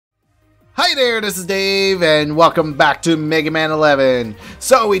Hi there, this is Dave, and welcome back to Mega Man 11.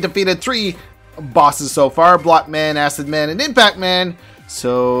 So we defeated 3 bosses so far: Block Man, Acid Man, and Impact Man.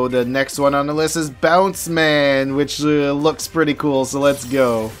 So the next one on the list is Bounce Man, which looks pretty cool, so let's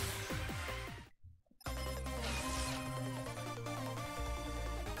go.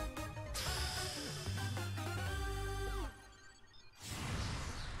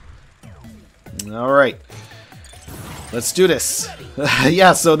 Alright, let's do this.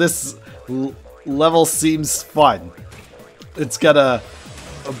 Yeah, so this level seems fun. It's got a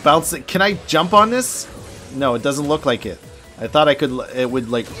bounce. Can I jump on this? No, it doesn't look like it. I thought I could. It would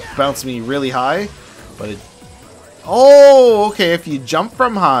like bounce me really high, but it. Oh, okay. If you jump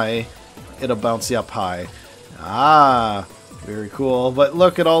from high, it'll bounce you up high. Ah, very cool. But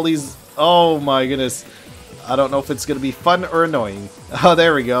look at all these. Oh my goodness. I don't know if it's gonna be fun or annoying. Oh,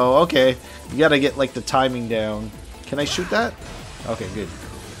 there we go. Okay, you gotta get like the timing down. Can I shoot that? Okay, good.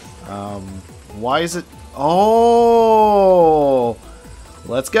 Why is it? Oh,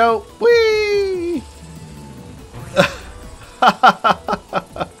 let's go. Whee!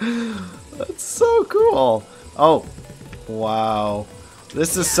 That's so cool. Oh, wow.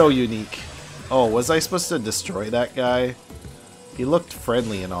 This is so unique. Oh, was I supposed to destroy that guy? He looked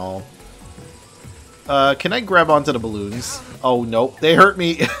friendly and all. Can I grab onto the balloons? Oh, nope. They hurt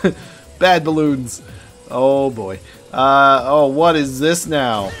me. Bad balloons. Oh, boy. Oh, what is this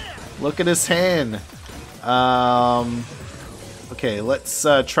now? Look at his hand. Okay, let's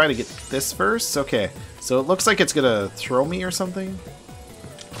try to get this first. Okay, so it looks like it's gonna throw me or something.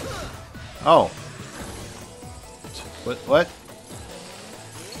 Oh. What?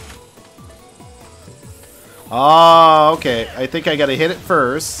 Oh, okay. I think I gotta hit it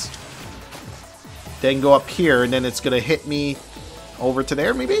first. Then go up here, and then it's gonna hit me over to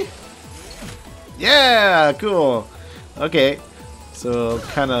there, maybe? Yeah, cool. Okay, so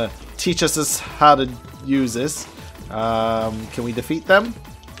kind of teach us how to use this. Can we defeat them?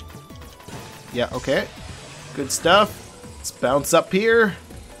 Yeah, okay. Good stuff. Let's bounce up here.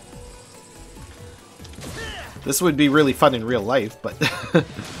 This would be really fun in real life, but...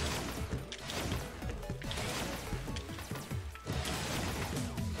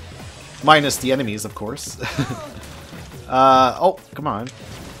 minus the enemies, of course. Oh, come on.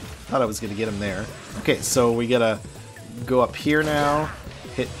 Thought I was going to get him there. Okay, so we gotta go up here now.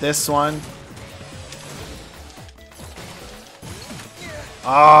 Hit this one.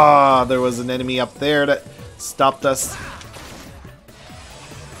 Ah, there was an enemy up there that stopped us.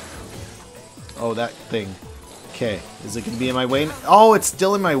 Oh, that thing. Okay, is it going to be in my way? Oh, it's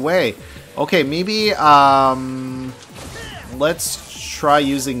still in my way. Okay, maybe, let's try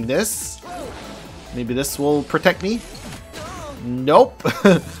using this. Maybe this will protect me. Nope.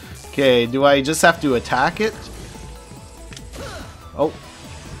 Okay, do I just have to attack it? Oh,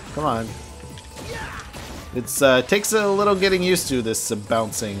 come on. It's takes a little getting used to this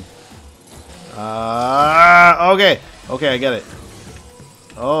bouncing. Okay, I get it.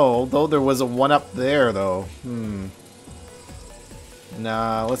 Oh, although there was a one up there though.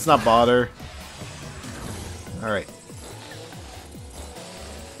 Nah, let's not bother. All right.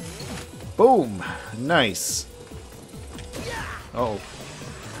 Boom! Nice. Uh oh.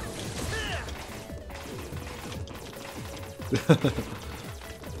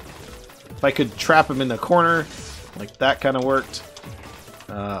 If I could trap him in the corner, like that kind of worked.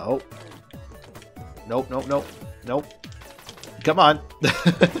 Oh. Nope. Come on.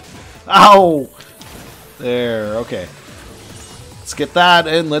 Ow! There, okay. Let's get that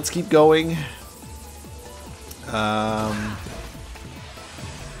and let's keep going.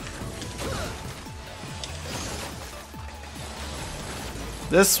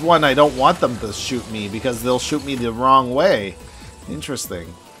 This one, I don't want them to shoot me because they'll shoot me the wrong way.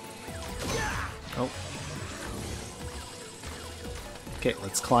 Interesting. Oh. Okay,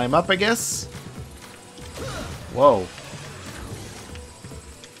 let's climb up, I guess. Whoa.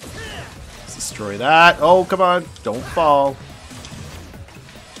 Let's destroy that. Oh, come on. Don't fall.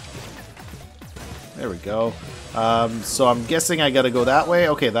 There we go. So I'm guessing I gotta go that way.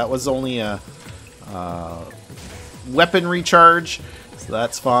 Okay, that was only a weapon recharge. So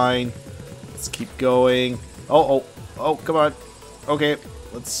that's fine. Let's keep going. Oh, come on. Okay,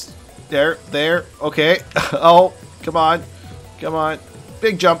 let's... There. Okay. Oh, come on.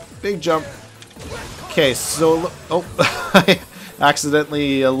 Big jump. Okay, so... Oh, I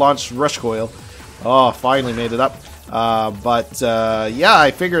accidentally launched Rush Coil. Oh, finally made it up. Yeah,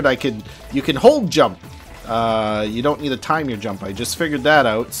 I figured I could... You can hold jump. You don't need to time your jump. I just figured that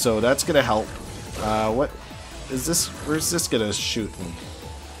out, so that's gonna help. What... Is this... Where's this gonna shoot me?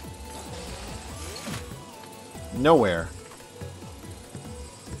 Nowhere.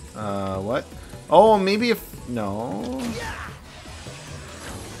 What? Oh, maybe if... No.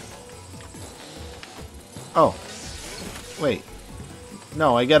 Oh. Wait.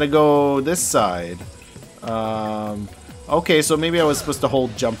 No, I gotta go this side. Okay, so maybe I was supposed to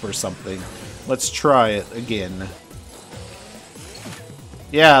hold jump or something. Let's try it again.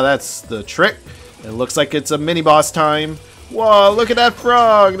 Yeah, that's the trick. It looks like it's a mini-boss time. Whoa, look at that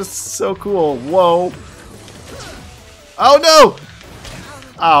frog! This is so cool. Whoa. Oh, no!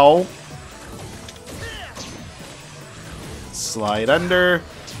 Ow. Slide under.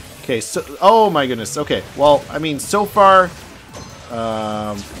 Okay, so... Oh, my goodness. Okay, well, I mean, so far...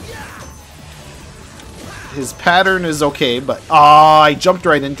 his pattern is okay, but... Ah, I jumped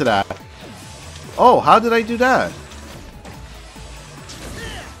right into that. Oh, how did I do that?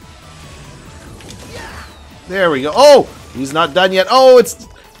 There we go. Oh! He's not done yet. Oh, it's...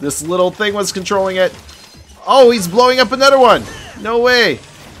 This little thing was controlling it. Oh, he's blowing up another one. No way.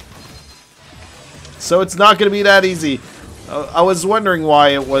 So it's not going to be that easy. I was wondering why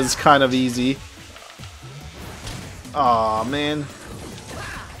it was kind of easy. Aw, man.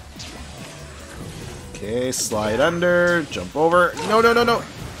 Okay, slide under, jump over. No, no, no, no.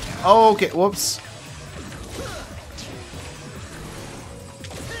 Oh, okay, whoops.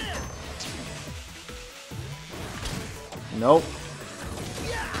 Nope.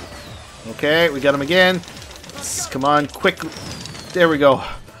 Okay, we got him again. Come on, quick. There we go.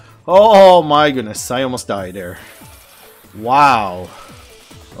 Oh my goodness, I almost died there. Wow.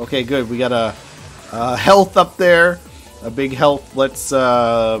 Okay, good. We got a health up there. A big health. Let's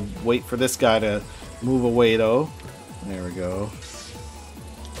wait for this guy to move away, though. There we go.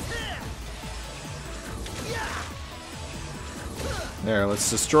 There, let's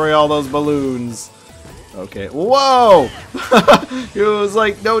destroy all those balloons. Okay. Whoa! It was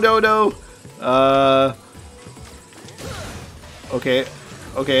like, no, no, no. Okay.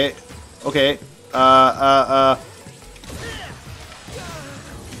 Okay. Okay.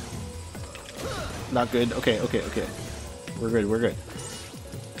 Not good. Okay, okay, okay. We're good, we're good.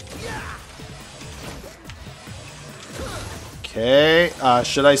 Okay.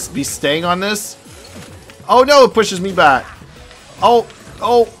 Should I be staying on this? Oh no, it pushes me back. Oh,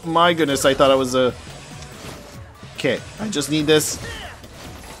 oh my goodness, I thought it was a... Okay, I just need this.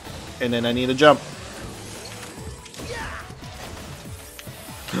 And then I need a jump.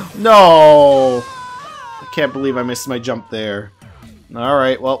 No! I can't believe I missed my jump there.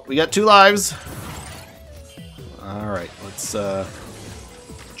 Alright, well, we got 2 lives. Alright, let's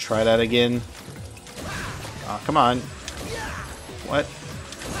try that again. Oh, come on. What?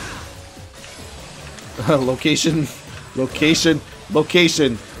 Location, location,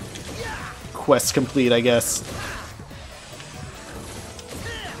 location. Quest complete, I guess.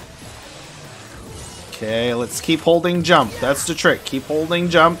 Okay, let's keep holding jump. That's the trick. Keep holding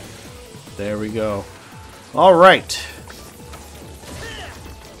jump. There we go. Alright.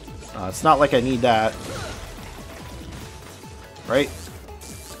 It's not like I need that. Right?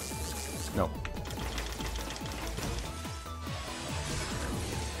 No.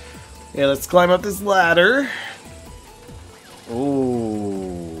 Yeah, let's climb up this ladder.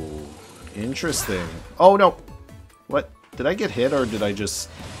 Ooh. Interesting. Oh, no. What? Did I get hit or did I just...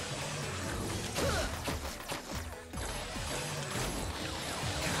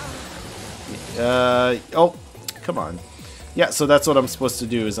 Oh, come on. Yeah, so that's what I'm supposed to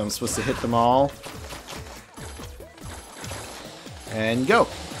do, is I'm supposed to hit them all. And go.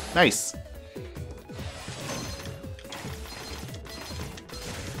 Nice.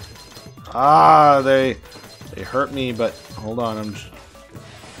 Ah, they hurt me, but hold on,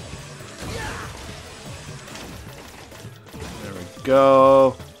 there we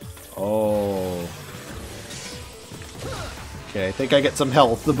go. Oh. Okay, I think I get some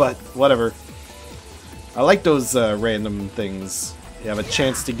health, but whatever. I like those random things. You have a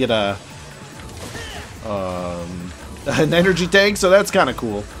chance to get a an energy tank, so that's kind of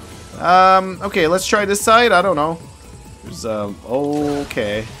cool. Okay, let's try this side. I don't know. There's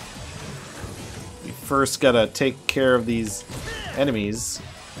okay. We first gotta take care of these enemies.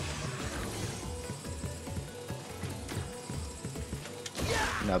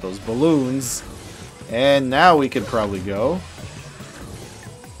 Now those balloons, and now we can probably go.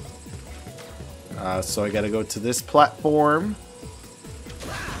 So I gotta go to this platform.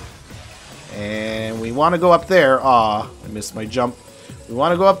 And we want to go up there. Aw, I missed my jump. We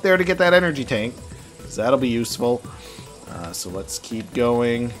want to go up there to get that energy tank, because that'll be useful. So let's keep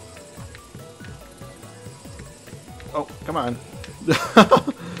going. Oh, come on.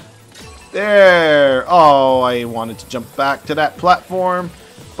 There! Oh, I wanted to jump back to that platform,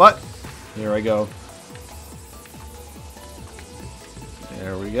 but here I go.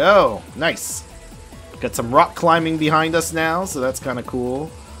 There we we go. Nice. Got some rock climbing behind us now, so that's kind of cool.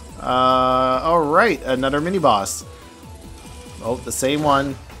 Alright, another mini-boss. Oh, the same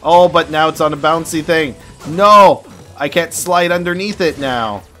one. Oh, but now it's on a bouncy thing. No! I can't slide underneath it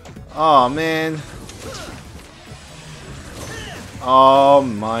now. Oh, man. Oh,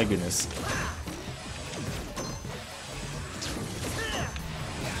 my goodness.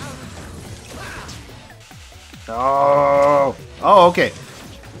 Oh! Oh, okay.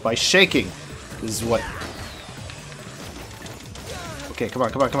 By shaking is what... Okay, come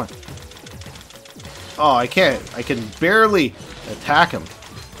on, come on, come on. Oh, I can't. I can barely attack him.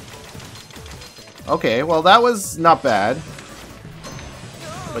 Okay, well, that was not bad.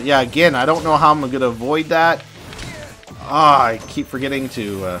 But yeah, again, I don't know how I'm going to avoid that. Ah, I keep forgetting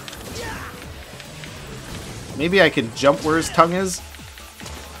to... Maybe I can jump where his tongue is?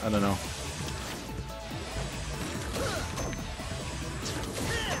 I don't know.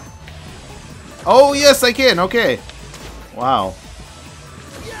 Oh, yes, I can. Okay. Wow.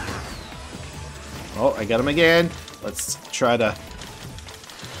 Oh, I got him again. Let's try to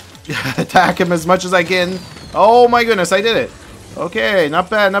attack him as much as I can. Oh, my goodness, I did it. Okay, not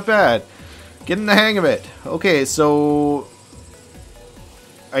bad, not bad. Getting the hang of it. Okay, so...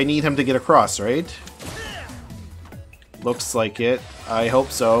 I need him to get across, right? Looks like it. I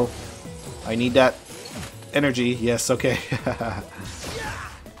hope so. I need that energy. Yes, okay.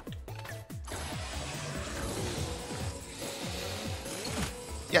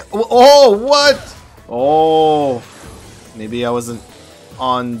 Yeah. Oh, what? Oh. Maybe I wasn't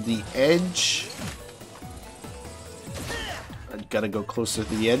on the edge. I gotta go closer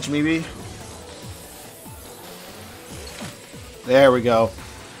to the edge, maybe. There we go.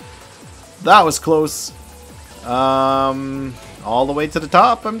 That was close. All the way to the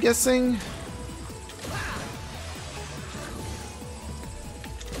top, I'm guessing.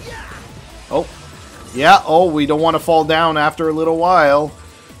 Oh. Yeah, oh, we don't want to fall down after a little while.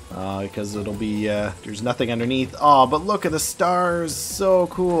 Because it'll be, there's nothing underneath. Oh, but look at the stars. So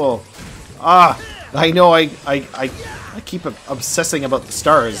cool. Ah, I know I keep obsessing about the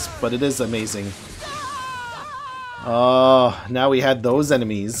stars, but it is amazing. Now we had those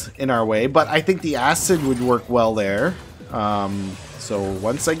enemies in our way, but I think the acid would work well there. So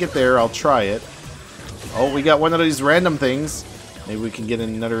once I get there, I'll try it. Oh, we got one of these random things. Maybe we can get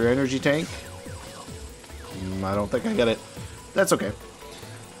another energy tank. I don't think I got it. That's okay.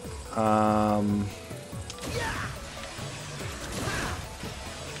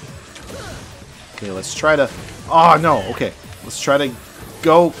 Okay, let's try to... Oh, no. Okay. Let's try to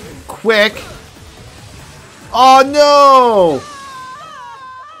go quick. Oh, no!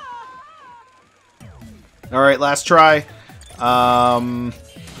 Alright, last try. I'm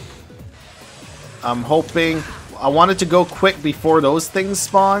hoping... I wanted to go quick before those things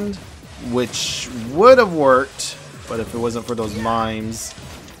spawned, which would have worked, but if it wasn't for those mimes...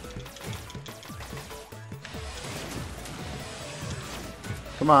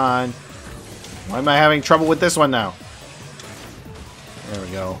 Come on. Why am I having trouble with this one now? There we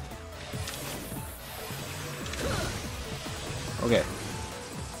go. Okay.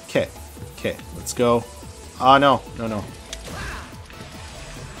 Okay. Okay. Let's go. Oh, no. No, no.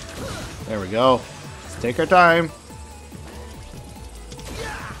 There we go. Let's take our time.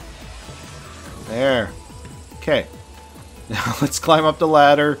 There. Okay. Now let's climb up the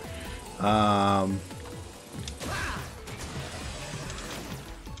ladder.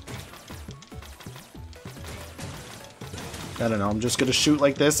 I don't know, I'm just gonna shoot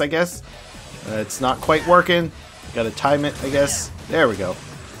like this, I guess. It's not quite working. Gotta time it, I guess. There we go.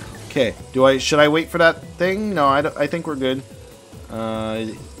 Okay, should I wait for that thing? No, I think we're good.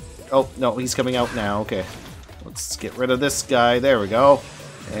 Oh, no, he's coming out now. Okay. Let's get rid of this guy. There we go.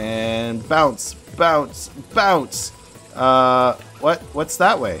 And bounce, bounce, bounce. What's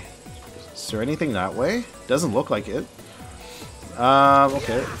that way? Is there anything that way? Doesn't look like it.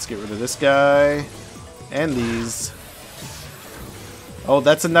 Okay, let's get rid of this guy. And these. Oh,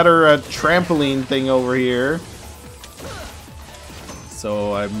 that's another trampoline thing over here.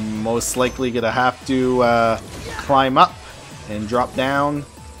 So I'm most likely gonna have to climb up and drop down.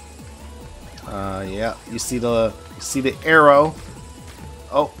 Yeah, you see the arrow.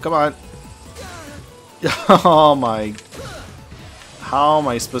 Oh, come on. Oh my. How am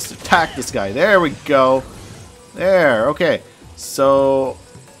I supposed to attack this guy? There we go. There, okay. So,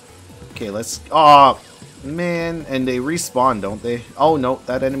 okay, let's... Oh, man, and they respawn, don't they? Oh, no,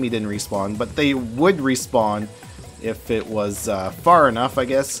 that enemy didn't respawn, but they would respawn if it was far enough, I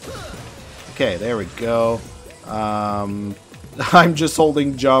guess. Okay, there we go. I'm just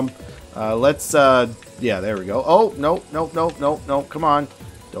holding jump. Let's, yeah, there we go. Oh, no, no, no, no, no, come on.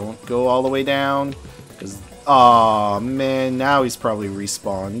 Don't go all the way down. Aw, man, now he's probably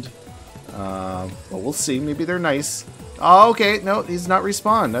respawned. But we'll see. Maybe they're nice. Oh, okay. No, he's not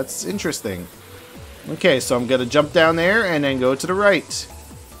respawned. That's interesting. Okay, so I'm going to jump down there and then go to the right.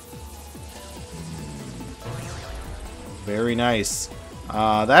 Very nice.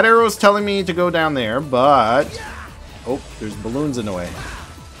 That arrow's telling me to go down there, but... Oh, there's balloons in the way.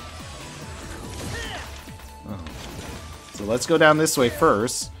 Oh. So let's go down this way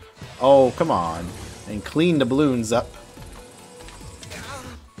first. Oh, come on. And clean the balloons up.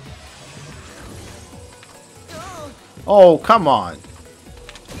 Oh, come on.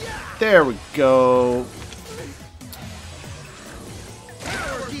 There we go.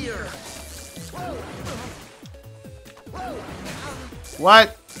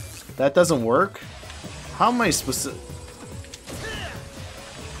 What? That doesn't work? How am I supposed to...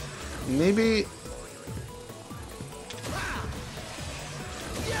 Maybe...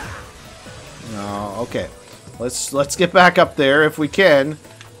 No, okay. Let's get back up there if we can.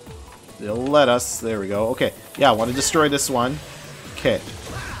 They'll let us. There we go. Okay. Yeah, I want to destroy this one. Okay.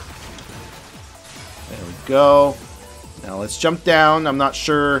 There we go. Now let's jump down. I'm not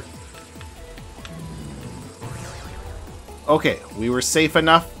sure. Okay, we were safe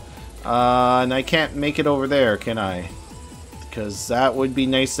enough. And I can't make it over there, can I? Because that would be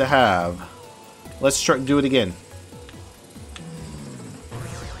nice to have. Let's try do it again.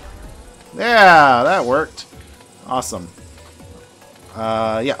 Yeah, that worked. Awesome.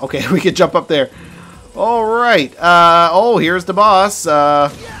 Yeah, okay, we can jump up there. Alright. Oh, here's the boss.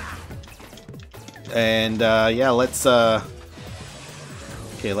 Yeah, let's...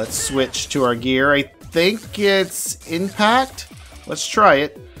 Okay, let's switch to our gear. I think it's Impact. Let's try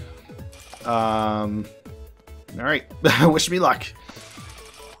it. Alright. Wish me luck.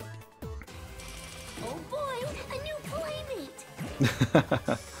 Oh boy, a new playmate.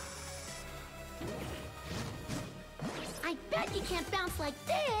 I bet you can't bounce like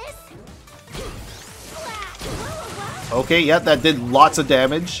this. Okay, yeah, that did lots of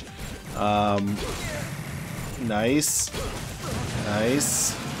damage. Nice.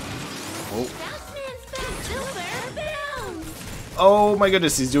 Nice. Oh. Oh my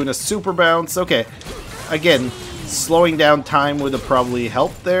goodness, he's doing a super bounce. Okay. Again, slowing down time would have probably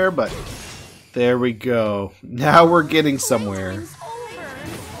helped there, but there we go. Now we're getting somewhere.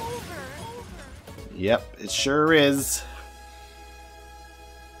 Yep, it sure is.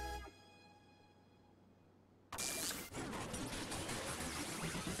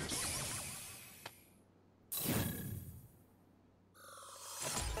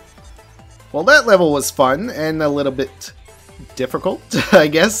 Well, that level was fun and a little bit difficult, I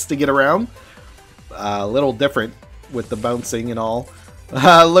guess, to get around. A little different with the bouncing and all.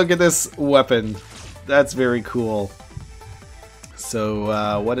 Look at this weapon. That's very cool.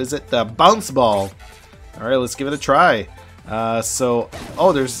 So, what is it? The bounce ball. Alright, let's give it a try.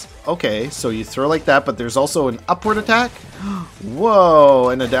 Oh, there's... Okay, so you throw like that, but there's also an upward attack? Whoa,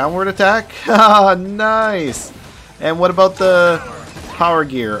 and a downward attack? Ah, nice! And what about the power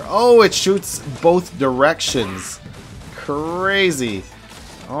gear? Oh, it shoots both directions. Crazy.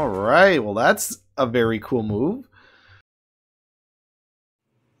 Alright, well that's a very cool move.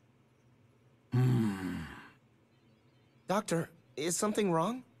 Doctor, is something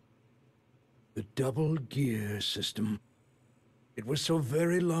wrong? The double gear system. It was so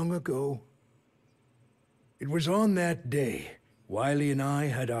very long ago. It was on that day, Wily and I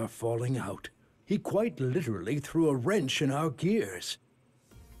had our falling out. He quite literally threw a wrench in our gears.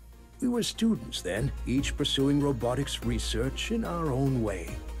 We were students then, each pursuing robotics research in our own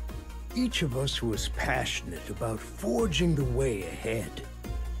way. Each of us was passionate about forging the way ahead.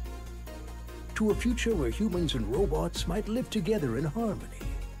 To a future where humans and robots might live together in harmony.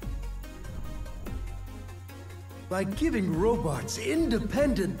 By giving robots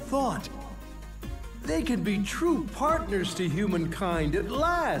independent thought, they can be true partners to humankind at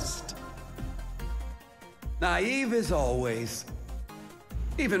last. Naive as always.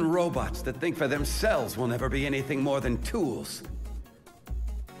 Even robots that think for themselves will never be anything more than tools.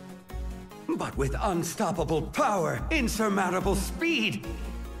 But with unstoppable power, insurmountable speed,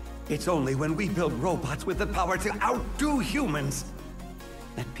 it's only when we build robots with the power to outdo humans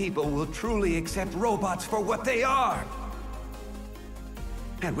that people will truly accept robots for what they are.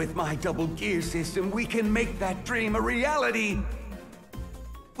 And with my double gear system, we can make that dream a reality.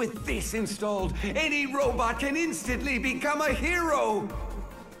 With this installed, any robot can instantly become a hero.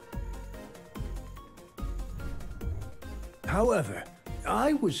 However,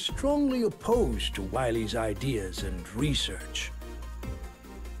 I was strongly opposed to Wily's ideas and research.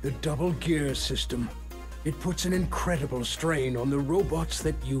 The double gear system, It puts an incredible strain on the robots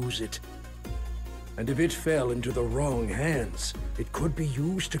that use it. And if it fell into the wrong hands, it could be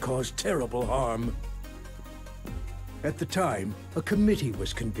used to cause terrible harm. At the time, a committee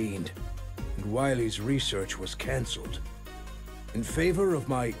was convened, and Wily's research was cancelled in favor of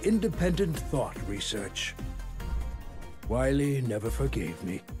my independent thought research. Wily never forgave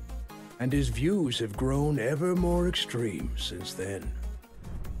me, and his views have grown ever more extreme since then.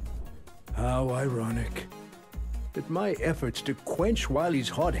 How ironic that my efforts to quench Wily's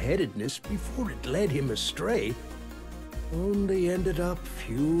hot-headedness before it led him astray only ended up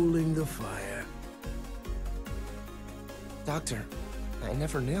fueling the fire. Doctor, I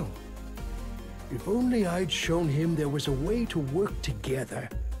never knew. If only I'd shown him there was a way to work together,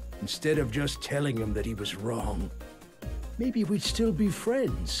 instead of just telling him that he was wrong. Maybe we'd still be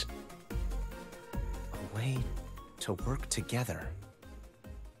friends. A way to work together.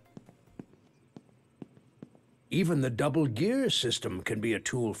 Even the double gear system can be a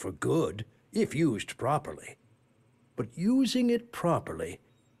tool for good, if used properly. But using it properly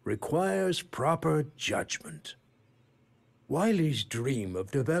requires proper judgment. Wily's dream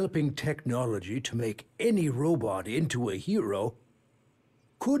of developing technology to make any robot into a hero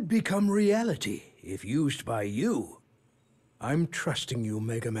could become reality if used by you. I'm trusting you,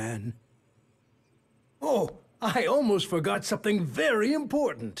 Mega Man. Oh, I almost forgot something very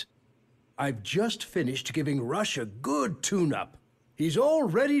important. I've just finished giving Rush a good tune-up. He's all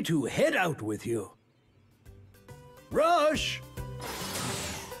ready to head out with you. Rush!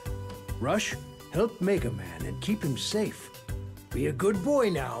 Rush, help Mega Man and keep him safe. Be a good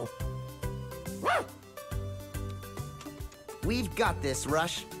boy now. We've got this,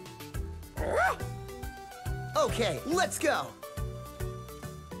 Rush. Okay, let's go!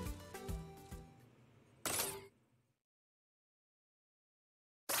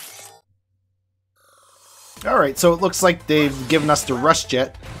 Alright, so it looks like they've given us the Rush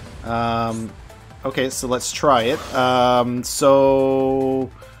Jet. Okay, so let's try it.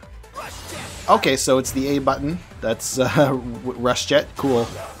 Okay, so it's the A button. That's Rush Jet. Cool.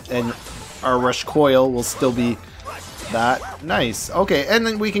 And our Rush Coil will still be that. Nice. Okay, and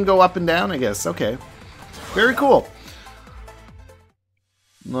then we can go up and down, I guess. Okay. Very cool.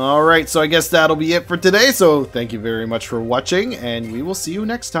 Alright, so I guess that'll be it for today. So thank you very much for watching, and we will see you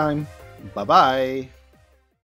next time. Bye-bye.